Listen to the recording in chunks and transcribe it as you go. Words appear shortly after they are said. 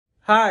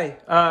Hi,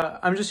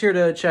 I'm just here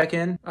to check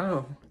in.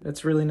 Oh,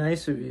 that's really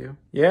nice of you.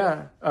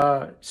 Yeah,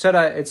 it said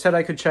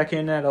I could check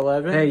in at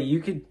 11. Hey, you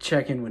could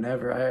check in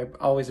whenever. I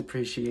always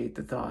appreciate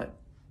the thought.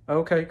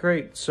 Okay,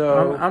 great.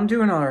 So, I'm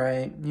doing all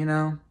right, you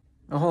know.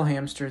 The whole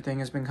hamster thing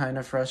has been kind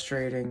of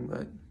frustrating,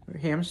 but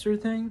hamster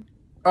thing?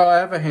 oh, I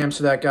have a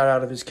hamster that got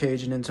out of his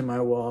cage and into my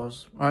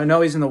walls. I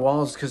know he's in the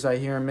walls because I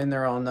hear him in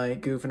there all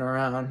night goofing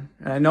around.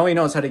 And I know he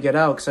knows how to get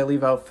out because I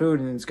leave out food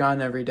and it's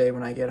gone every day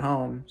when I get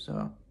home,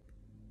 so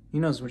he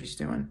knows what he's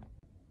doing.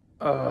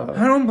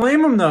 I don't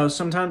blame him though.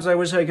 Sometimes I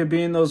wish I could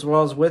be in those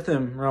walls with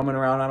him, roaming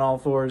around on all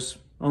fours,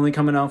 only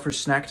coming out for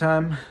snack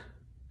time.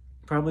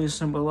 Probably a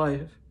simple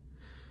life.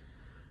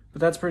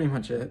 But that's pretty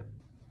much it.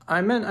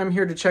 I meant I'm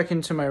here to check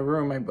into my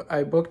room.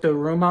 I booked a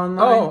room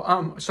online.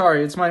 Oh,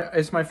 sorry, it's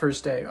my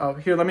first day. Oh,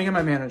 here, let me get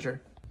my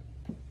manager.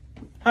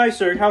 Hi,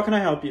 sir. How can I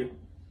help you?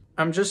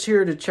 I'm just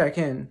here to check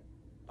in.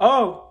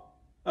 Oh,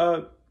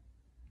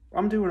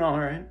 I'm doing all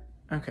right.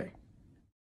 Okay.